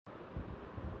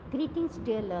Greetings,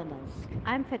 dear learners.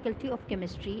 I am Faculty of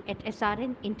Chemistry at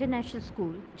SRN International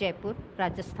School, Jaipur,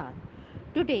 Rajasthan.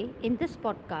 Today, in this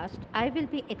podcast, I will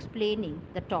be explaining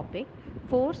the topic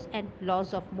Force and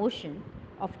Laws of Motion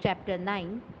of Chapter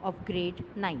 9 of Grade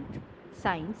 9th,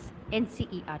 Science,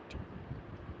 NCERT.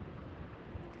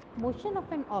 Motion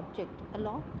of an object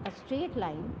along a straight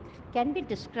line can be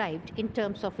described in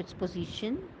terms of its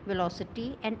position,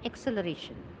 velocity, and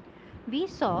acceleration. We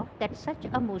saw that such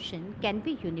a motion can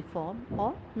be uniform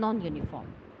or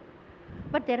non-uniform.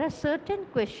 But there are certain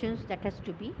questions that has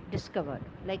to be discovered,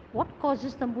 like what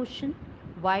causes the motion?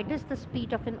 Why does the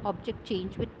speed of an object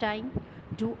change with time?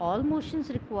 Do all motions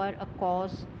require a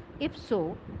cause? If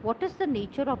so, what is the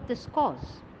nature of this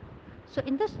cause? So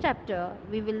in this chapter,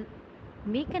 we will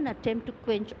make an attempt to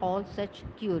quench all such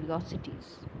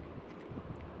curiosities.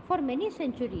 For many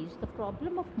centuries, the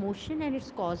problem of motion and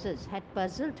its causes had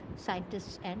puzzled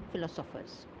scientists and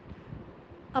philosophers.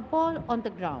 A ball on the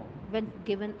ground, when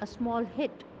given a small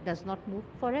hit, does not move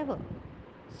forever.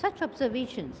 Such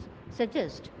observations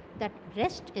suggest that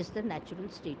rest is the natural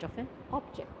state of an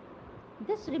object.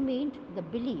 This remained the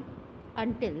belief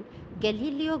until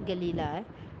Galileo Galilei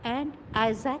and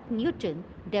Isaac Newton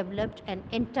developed an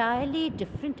entirely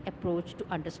different approach to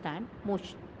understand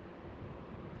motion.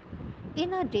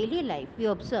 In our daily life, we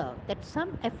observe that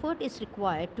some effort is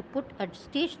required to put a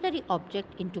stationary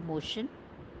object into motion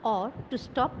or to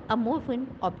stop a moving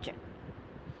object.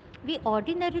 We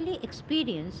ordinarily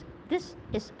experience this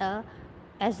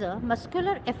as a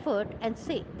muscular effort and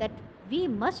say that we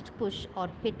must push or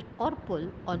hit or pull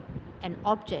on an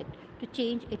object to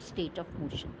change its state of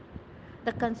motion.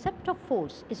 The concept of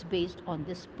force is based on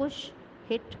this push,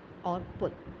 hit, or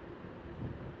pull.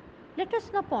 Let us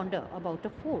now ponder about a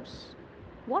force.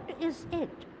 What is it?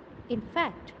 In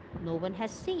fact, no one has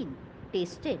seen,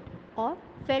 tasted, or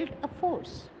felt a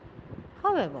force.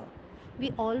 However,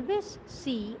 we always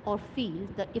see or feel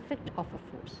the effect of a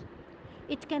force.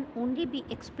 It can only be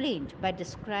explained by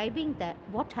describing that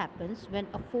what happens when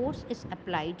a force is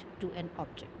applied to an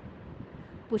object.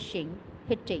 Pushing,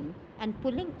 hitting, and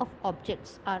pulling of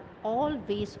objects are all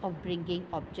ways of bringing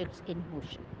objects in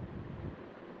motion.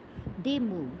 They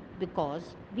move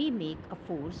because we make a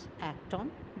force act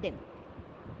on them.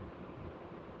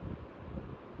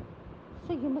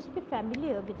 So you must be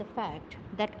familiar with the fact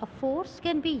that a force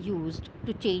can be used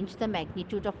to change the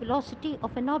magnitude of velocity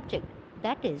of an object,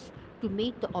 that is, to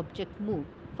make the object move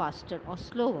faster or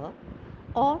slower,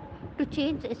 or to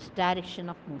change its direction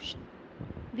of motion.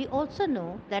 We also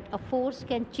know that a force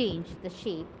can change the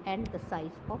shape and the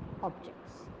size of objects.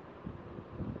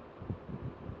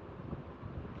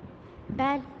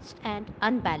 Balanced and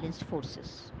unbalanced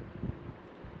forces.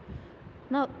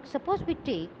 Now, suppose we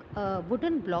take a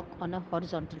wooden block on a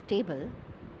horizontal table.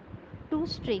 Two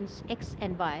strings X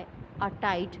and Y are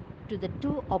tied to the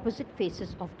two opposite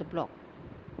faces of the block.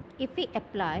 If we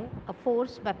apply a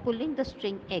force by pulling the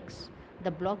string X,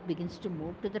 the block begins to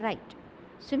move to the right.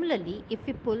 Similarly, if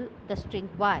we pull the string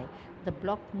Y, the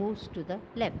block moves to the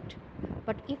left.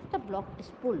 But if the block is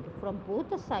pulled from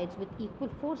both the sides with equal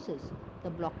forces, the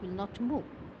block will not move.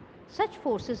 Such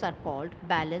forces are called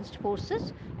balanced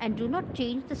forces and do not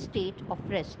change the state of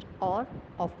rest or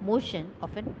of motion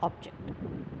of an object.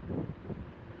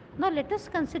 Now let us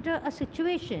consider a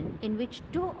situation in which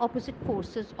two opposite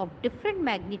forces of different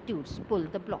magnitudes pull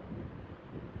the block.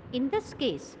 In this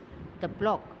case, the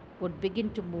block would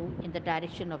begin to move in the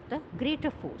direction of the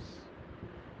greater force.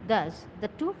 Thus, the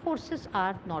two forces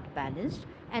are not balanced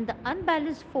and the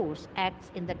unbalanced force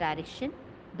acts in the direction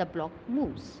the block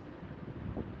moves.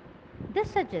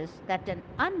 This suggests that an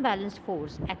unbalanced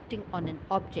force acting on an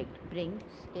object brings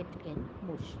it in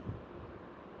motion.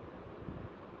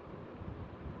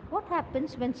 What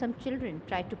happens when some children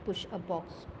try to push a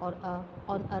box on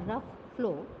a rough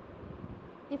floor?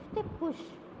 If they push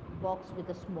box with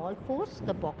a small force,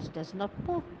 the box does not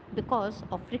move because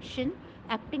of friction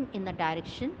acting in a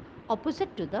direction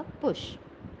opposite to the push.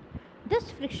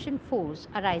 This friction force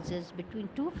arises between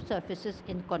two surfaces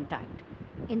in contact,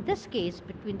 in this case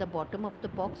between the bottom of the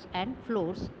box and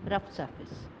floor's rough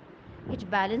surface. It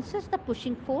balances the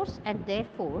pushing force and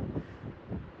therefore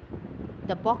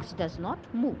the box does not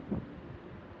move.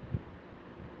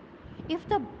 If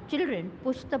the children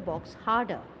push the box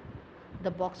harder,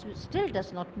 the box still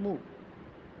does not move.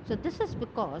 So this is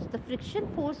because the friction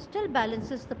force still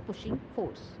balances the pushing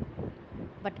force.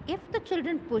 But if the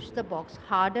children push the box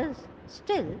harder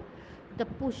still, the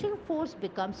pushing force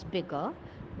becomes bigger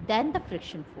than the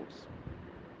friction force.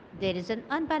 There is an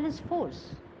unbalanced force.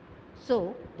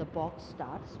 So the box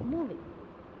starts moving.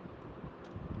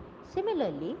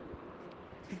 Similarly,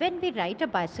 when we ride a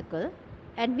bicycle,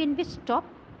 And when we stop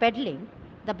pedaling,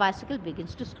 the bicycle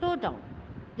begins to slow down.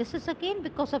 This is again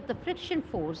because of the friction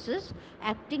forces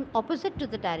acting opposite to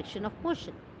the direction of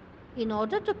motion. In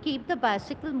order to keep the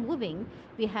bicycle moving,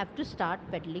 we have to start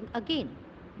pedaling again.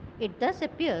 It thus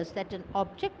appears that an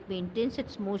object maintains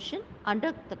its motion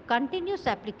under the continuous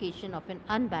application of an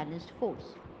unbalanced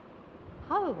force.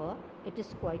 However, it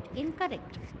is quite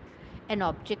incorrect. An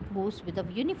object moves with a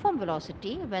uniform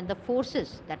velocity when the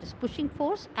forces, that is, pushing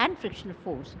force and frictional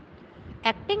force,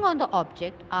 acting on the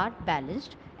object are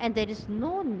balanced and there is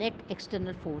no net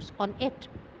external force on it.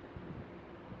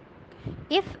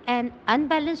 If an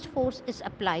unbalanced force is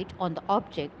applied on the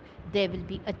object, there will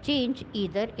be a change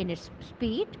either in its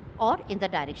speed or in the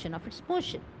direction of its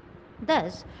motion.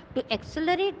 Thus, to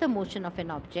accelerate the motion of an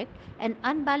object, an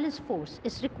unbalanced force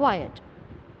is required,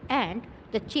 and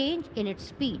the change in its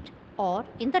speed or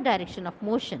in the direction of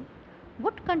motion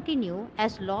would continue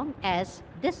as long as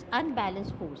this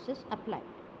unbalanced force is applied.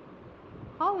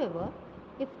 However,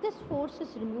 if this force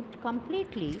is removed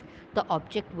completely, the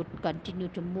object would continue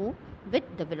to move with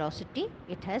the velocity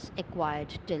it has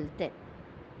acquired till then.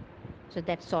 So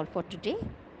that's all for today.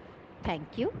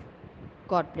 Thank you.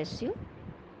 God bless you.